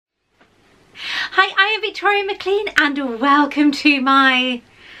Hi, I am Victoria Maclean and welcome to my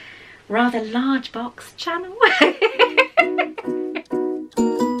rather large box channel.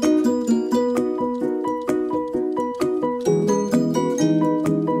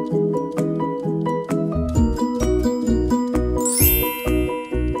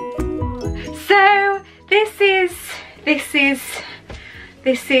 So this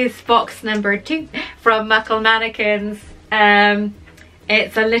is box number 2 from Muckle Mannequins.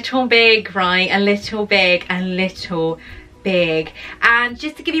 It's a little big, right? A little big, a little big. And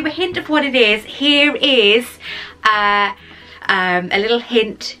just to give you a hint of what it is, here is a little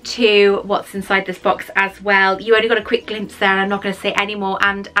hint to what's inside this box as well. You only got a quick glimpse there, and I'm not going to say any more,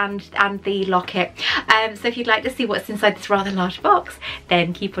 and the locket. So if you'd like to see what's inside this rather large box,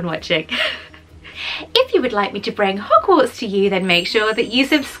 then keep on watching. If you would like me to bring Hogwarts to you, then make sure that you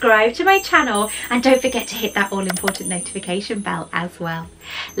subscribe to my channel and don't forget to hit that all-important notification bell as well.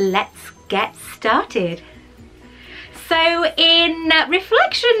 Let's get started. So in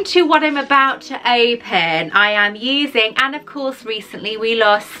reflection to what I'm about to open, I am using, and of course recently we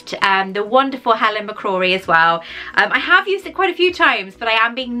lost the wonderful Helen McCrory as well. I have used it quite a few times, but I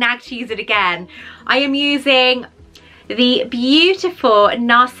am being nagged to use it again. I am using the beautiful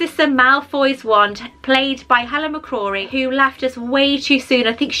Narcissa Malfoy's wand, played by Helen McCrory, who left us way too soon.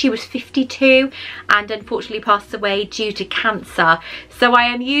 I think she was 52 and unfortunately passed away due to cancer. So I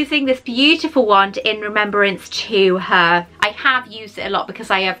am using this beautiful wand in remembrance to her. I have used it a lot because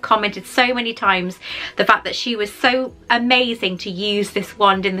I have commented so many times the fact that she was so amazing to use this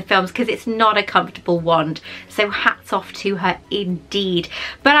wand in the films, because it's not a comfortable wand. So hats off to her indeed.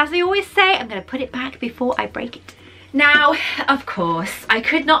 But as I always say, I'm going to put it back before I break it. Now, of course, I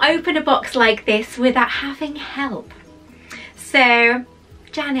could not open a box like this without having help. So,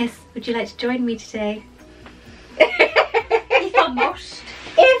 Janice, would you like to join me today? If I must.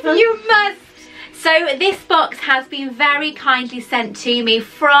 If you must. So this box has been very kindly sent to me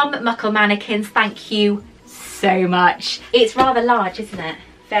from Muckle Mannequins. Thank you so much. It's rather large, isn't it?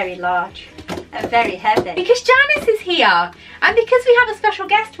 Very large and very heavy. Because Janice is here and because we have a special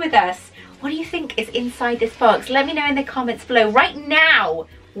guest with us. What do you think is inside this box? Let me know in the comments below right now.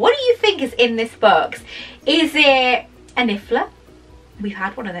 What do you think is in this box? Is it a niffler? We've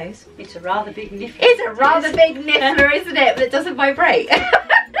had one of those. It's a rather big niffler. It's a rather big niffler, isn't it? But it doesn't vibrate.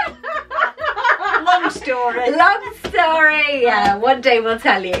 Long story. Long story. Yeah, one day we'll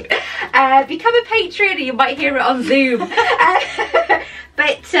tell you. Become a patron and you might hear it on Zoom.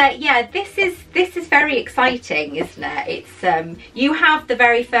 But yeah, this is very exciting, isn't it? It's you have the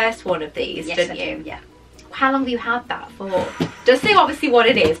very first one of these, yes, don't I you? do, yeah. How long have you had that for? Does say obviously what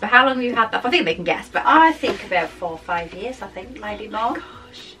it is, but how long have you had that for? I think they can guess, but I think about 4 or 5 years. I think maybe more.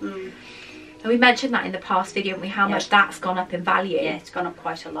 Gosh. And we mentioned that in the past video, haven't we? How much that's gone up in value? Yeah, it's gone up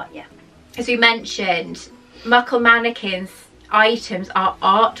quite a lot. Yeah. As we mentioned, Muckle Mannequins items are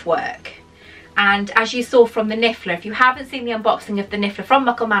artwork. And as you saw from the niffler, if you haven't seen the unboxing of the niffler from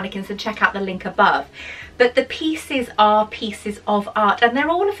Muckle Mannequins, then check out the link above. But the pieces are pieces of art and they're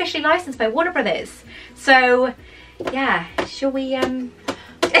all officially licensed by Warner Brothers. So yeah, shall we You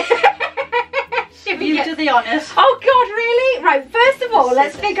do the honours. Oh God, really? Right, first of all,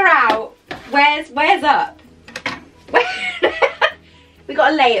 let's figure out where's up. We got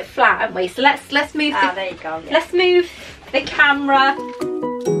to lay it flat, haven't we? So let's move there you go. Yeah. Let's move the camera.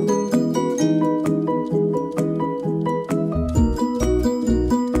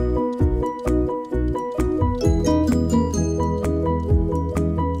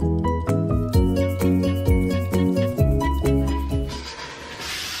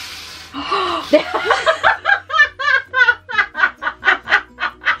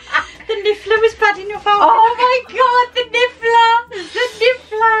 The niffler was bad enough. Oh my God, the niffler! The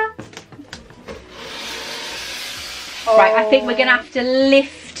niffler! Oh. Right, I think we're going to have to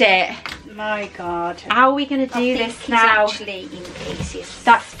lift it. My God. How are we going to do this now? It's actually in pieces.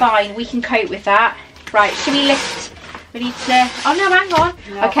 That's fine, we can cope with that. Right, should we lift? We need to... Oh no, hang on.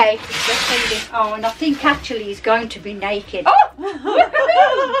 No, okay. Oh, and I think actually he's going to be naked. Oh!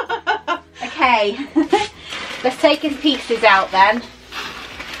 Okay. Let's take his pieces out then.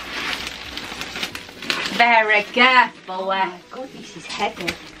 Very careful. Oh my God, this is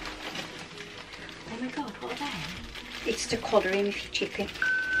heavy. Oh my God, what are they? It's to colour him if you chip him.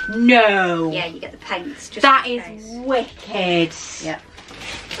 No. Yeah, you get the paints. Just that is wicked. Yeah.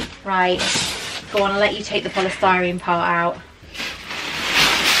 Right. Go on, I'll let you take the polystyrene part out.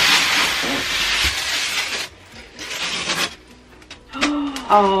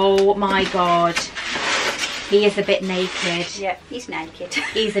 Oh my God. He is a bit naked. Yeah, he's naked.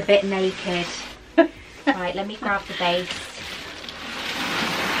 He's a bit naked. Right, let me grab the base.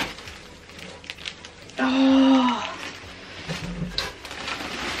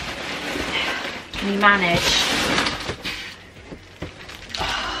 We manage.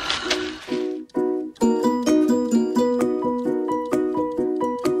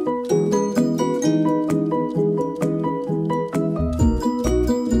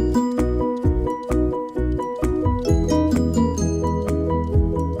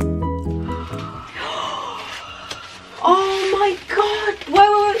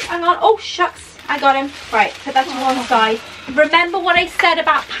 Oh shucks, I got him. Right, put that to one side. Remember what I said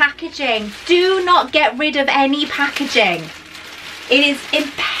about packaging. Do not get rid of any packaging. It is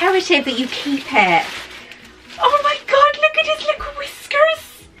imperative that you keep it. Oh my god, look at his little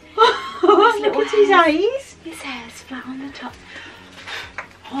whiskers. Look at his eyes. His hair's flat on the top.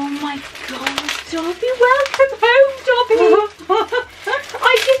 Oh my god, Dobby, welcome home, Dobby.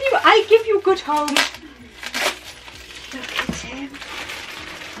 I give you a good home. Look at him.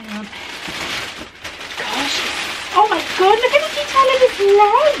 Hang on. Gosh. Oh my god, look at the detail of his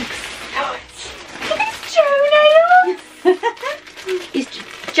legs. Look at his toenails.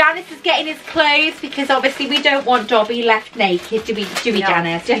 Janice is getting his clothes because obviously we don't want Dobby left naked, do we No,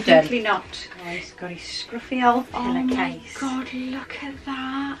 Janice? Definitely not. Oh, he's got his scruffy old pillowcase. Oh my god, look at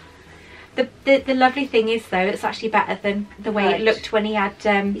that. The lovely thing is though, it's actually better than the way it looked when he had...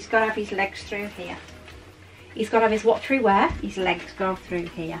 he's got to have his legs through here. He's got to have his what through where? His legs go through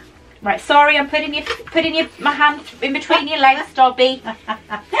here. Right, sorry, I'm putting my hand in between your legs, Dobby.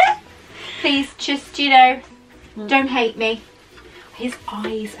 Please, just, you know, don't hate me. His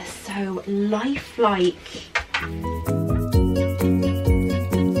eyes are so lifelike.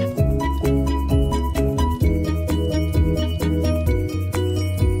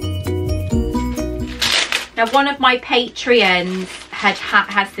 Now, one of my Patreons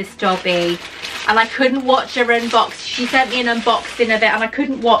has this Dobby, and I couldn't watch her unbox. She sent me an unboxing of it, and I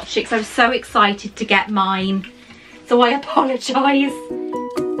couldn't watch it because I was so excited to get mine. So I apologise.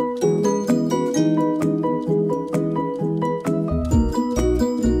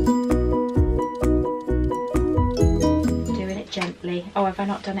 Doing it gently. Oh, have I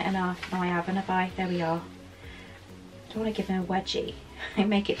not done it enough? No, I haven't, have I? There we are. I don't want to give him a wedgie. I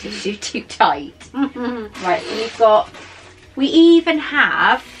make it too tight. Right, so we even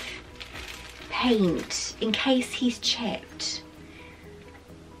have paint in case he's chipped.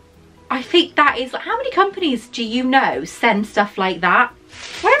 I think that is, how many companies do you know send stuff like that?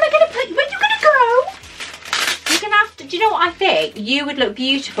 Where am I going to put, where are you going to go? You're going to have to, do you know what I think? You would look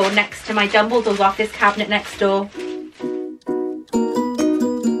beautiful next to my Dumbledore's office cabinet next door.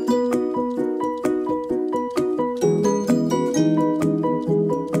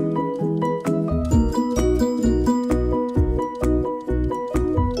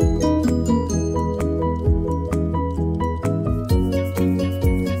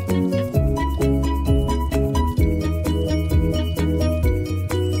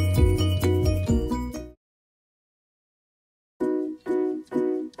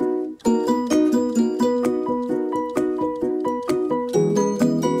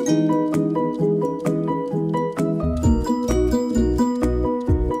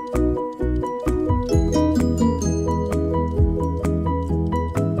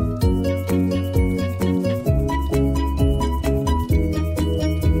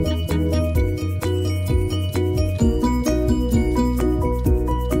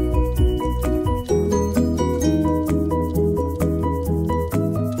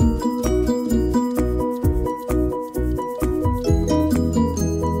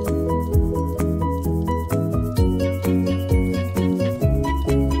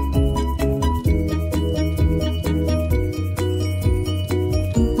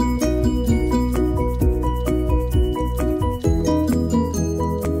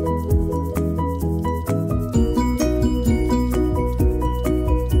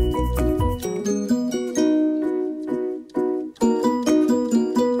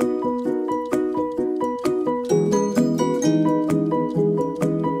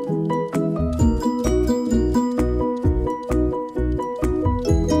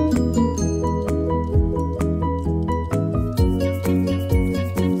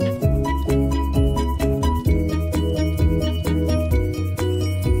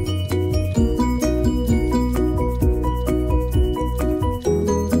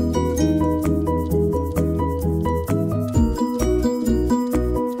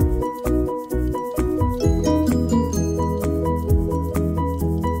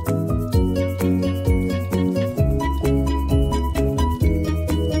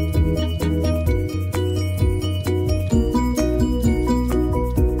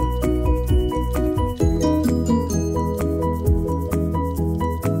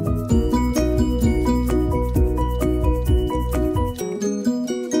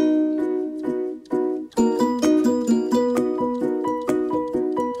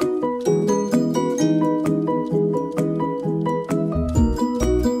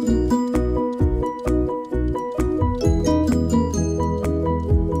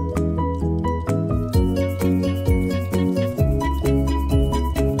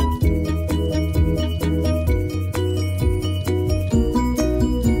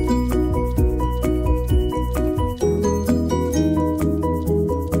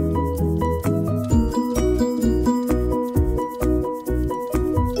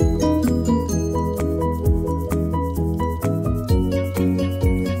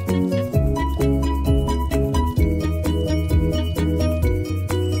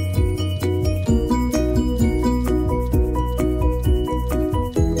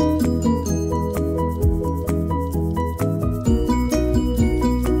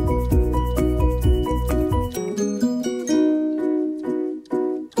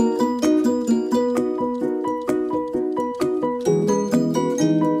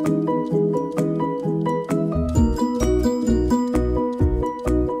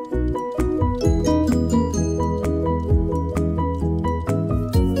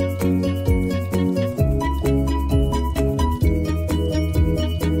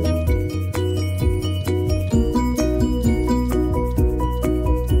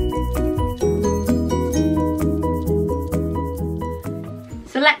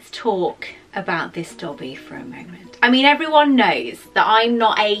 talk about this Dobby for a moment. I mean, everyone knows that I'm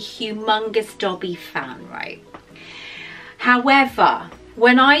not a humongous Dobby fan, right? However,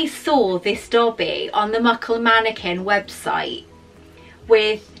 when I saw this Dobby on the Muckle Mannequin website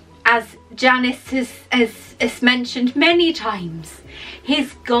with, as Janice has mentioned many times,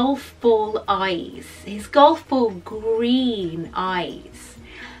 his golf ball eyes, his golf ball green eyes,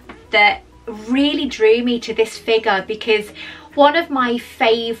 that really drew me to this figure, because one of my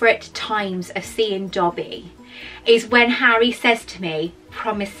favourite times of seeing Dobby is when Harry says to me,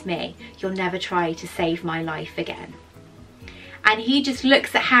 "Promise me you'll never try to save my life again." And he just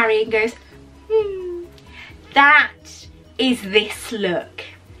looks at Harry and goes, that is this look.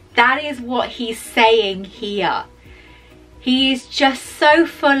 That is what he's saying here. He is just so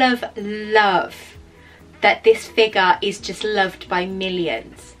full of love that this figure is just loved by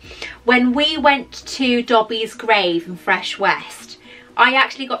millions. When we went to Dobby's grave in Fresh West, I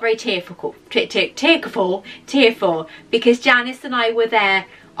actually got very tearful because Janice and I were there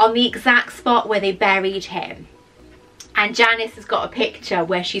on the exact spot where they buried him. And Janice has got a picture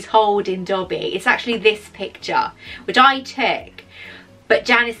where she's holding Dobby. It's actually this picture, which I took. But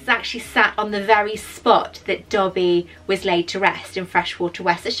Janice has actually sat on the very spot that Dobby was laid to rest in Freshwater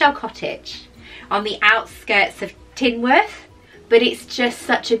West at Shell Cottage, on the outskirts of Tinworth. But it's just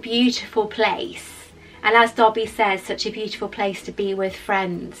such a beautiful place. And as Dobby says, such a beautiful place to be with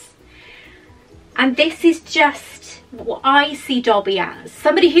friends. And this is just what I see Dobby as.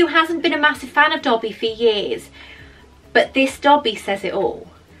 Somebody who hasn't been a massive fan of Dobby for years. But this Dobby says it all,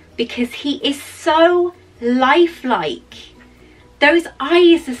 because he is so lifelike. Those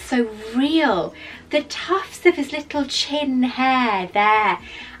eyes are so real. The tufts of his little chin hair there,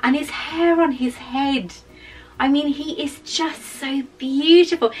 and his hair on his head. I mean, he is just so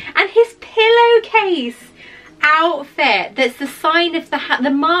beautiful. And his pillowcase outfit, that's the sign of the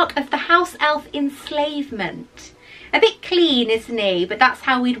mark of the house elf enslavement. A bit clean, isn't he? But that's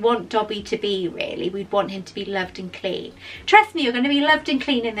how we'd want Dobby to be, really. We'd want him to be loved and clean. Trust me, you're going to be loved and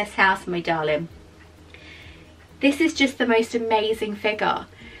clean in this house, my darling. This is just the most amazing figure.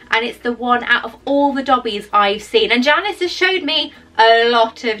 And it's the one out of all the Dobbies I've seen. And Janice has showed me a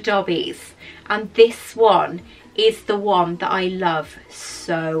lot of Dobbies. And this one is the one that I love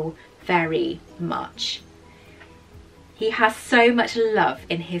so very much. He has so much love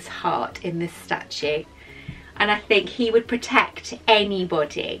in his heart in this statue. And I think he would protect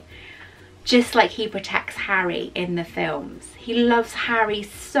anybody, just like he protects Harry in the films. He loves Harry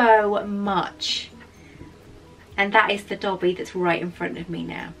so much. And that is the Dobby that's right in front of me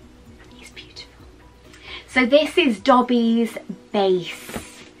now. He's beautiful. So this is Dobby's base.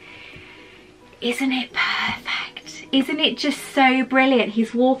 Isn't it perfect? Isn't it just so brilliant?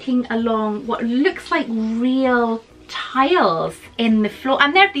 He's walking along what looks like real tiles in the floor,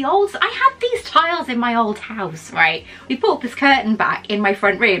 and they're the old, I had these tiles in my old house, right? We put this curtain back in my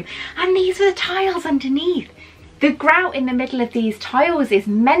front room, and these are the tiles underneath. The grout in the middle of these tiles is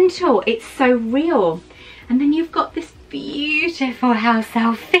mental. It's so real. And then you've got this beautiful house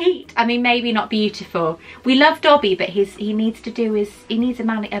elf feet. I mean, maybe not beautiful. We love Dobby, but he needs to do he needs a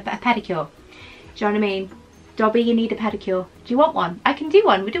pedicure. Do you know what I mean? Dobby, you need a pedicure. Do you want one? I can do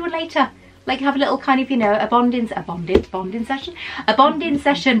one. We'll do it later. Like, have a little kind of, you know, a bonding session.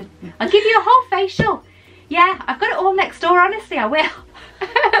 I'll give you a whole facial. Yeah, I've got it all next door, honestly, I will.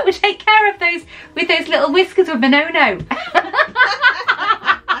 We'll take care of those with those little whiskers with Monono.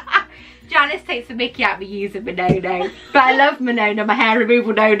 Janice takes the mickey out of me using Monono. But I love Monono, my hair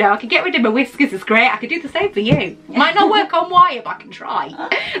removal no. I can get rid of my whiskers, it's great. I can do the same for you. Might not work on wire, but I can try.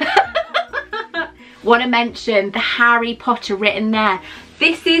 Want to mention the Harry Potter written there.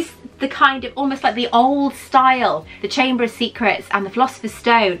 This is the kind of, almost like the old style. The Chamber of Secrets and the Philosopher's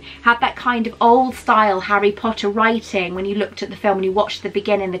Stone had that kind of old style Harry Potter writing when you looked at the film and you watched the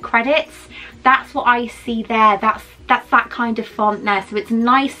beginning, the credits. That's what I see there. That's that kind of font there. So it's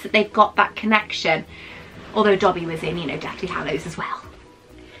nice that they've got that connection. Although Dobby was in, you know, Deathly Hallows as well.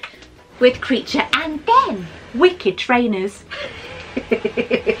 With Creature and then Wicked Trainers.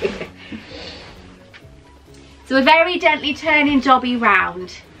 So we're very gently turning Dobby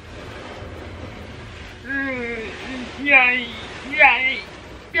round.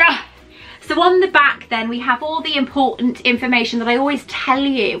 So on the back then we have all the important information that I always tell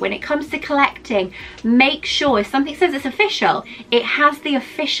you when it comes to collecting. Make sure if something says it's official, it has the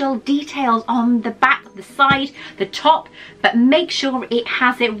official details on the back, the side, the top, but make sure it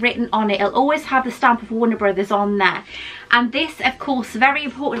has it written on it. It'll always have the stamp of Warner Brothers on there. And this, of course, very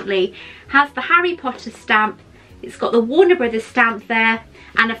importantly, has the Harry Potter stamp, It's got the Warner Brothers stamp there,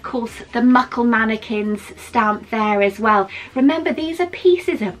 and of course the Muckle Mannequins stamp there as well. Remember, these are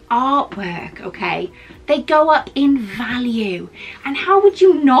pieces of artwork, okay? They go up in value. And how would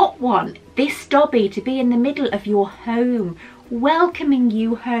you not want this Dobby to be in the middle of your home, welcoming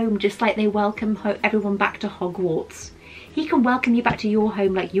you home just like they welcome everyone back to Hogwarts? He can welcome you back to your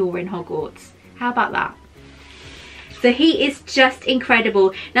home like you're in Hogwarts. How about that? So he is just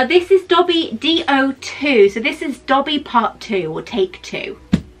incredible. Now this is Dobby DO2, so this is Dobby part 2 or take 2.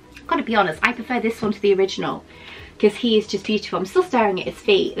 I've got to be honest, I prefer this one to the original because he is just beautiful. I'm still staring at his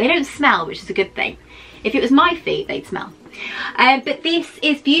feet. They don't smell, which is a good thing. If it was my feet, they'd smell. But this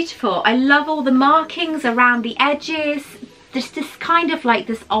is beautiful. I love all the markings around the edges. There's this kind of like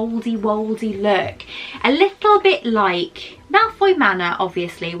this oldie woldy look. A little bit like Malfoy Manor,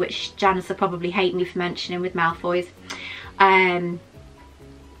 obviously, which Janice will probably hate me for mentioning with Malfoys.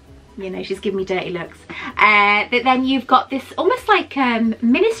 You know, she's giving me dirty looks. But then you've got this almost like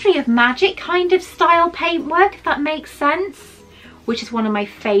Ministry of Magic kind of style paintwork, if that makes sense. Which is one of my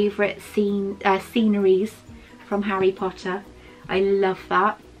favourite sceneries from Harry Potter. I love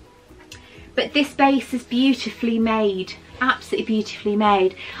that. But this base is beautifully made. Absolutely beautifully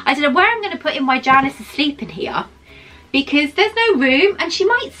made. I don't know where I'm going to put in while Janice is sleeping here, because there's no room and she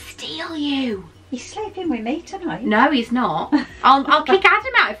might steal you. He's sleeping with me tonight. No, he's not. I'll kick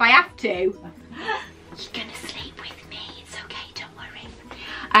Adam out if I have to. You're gonna sleep with me. It's okay, don't worry.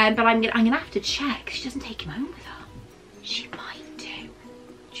 But I'm gonna have to check. She doesn't take him home with her. She might do.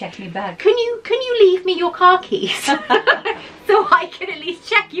 Check me bag. Can you leave me your car keys so I can at least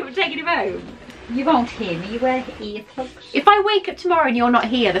check you and taking him home? You won't hear me. You wear earplugs. If I wake up tomorrow and you're not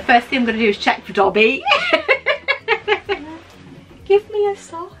here, the first thing I'm gonna do is check for Dobby. Give me a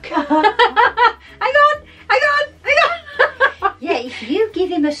sock. Hang on. Yeah, if you give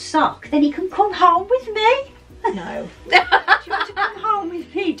him a sock, then he can come home with me. No. Do you want to come home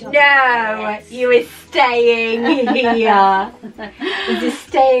with me, Dobby? No, yes. You are staying here. You're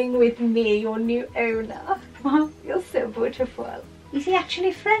staying with me, your new owner. You're so beautiful. Is he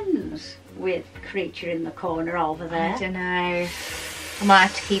actually friends with the creature in the corner over there? I don't know. I might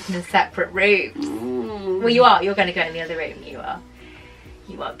have to keep them in separate rooms. Well, you are. You're going to go in the other room. You are.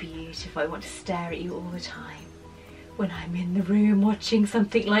 You are beautiful. I want to stare at you all the time. When I'm in the room watching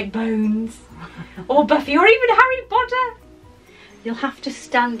something like Bones or Buffy or even Harry Potter. You'll have to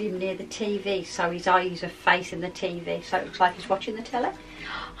stand him near the TV so his eyes are facing the TV so it looks like he's watching the telly.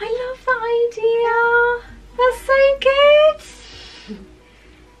 I love that idea. That's so good.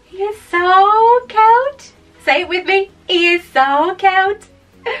 He is so cute. Say it with me. He is so cute.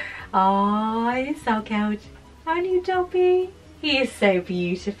 Oh, he's so cute. Aren't you, Dobby? He is so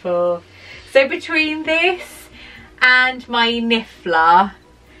beautiful. So between this and my Niffler,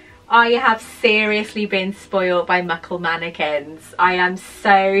 I have seriously been spoiled by Muckle Mannequins. I am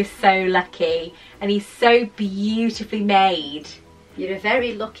so lucky, and he's so beautifully made. You're a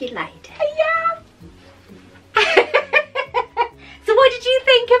very lucky lady. I am. So what did you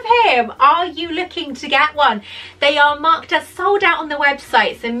think of him? Are you looking to get one? They are marked as sold out on the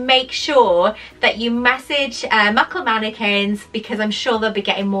website, so make sure that you message Muckle Mannequins because I'm sure they'll be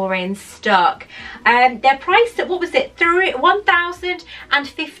getting more in stock. They're priced at, what was it,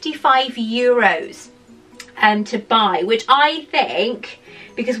 €1,055 to buy, which I think,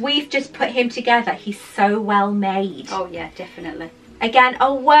 because we've just put him together, he's so well made. Oh yeah, definitely. Again,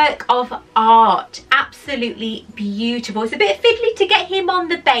 a work of art, absolutely beautiful. It's a bit fiddly to get him on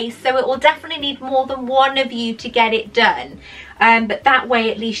the base, so it will definitely need more than one of you to get it done. But that way,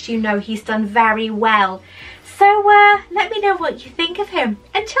 at least you know he's done very well. So let me know what you think of him.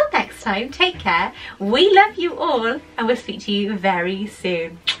 Until next time, take care. We love you all, and we'll speak to you very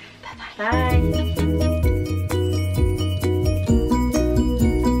soon. Bye-bye. Bye.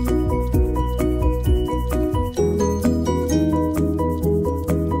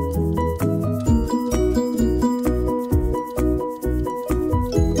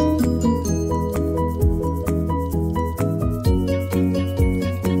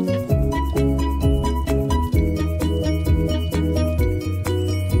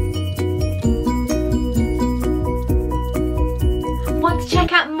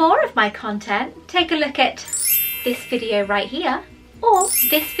 More of my content, take a look at this video right here or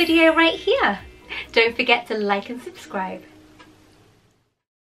this video right here. Don't forget to like and subscribe.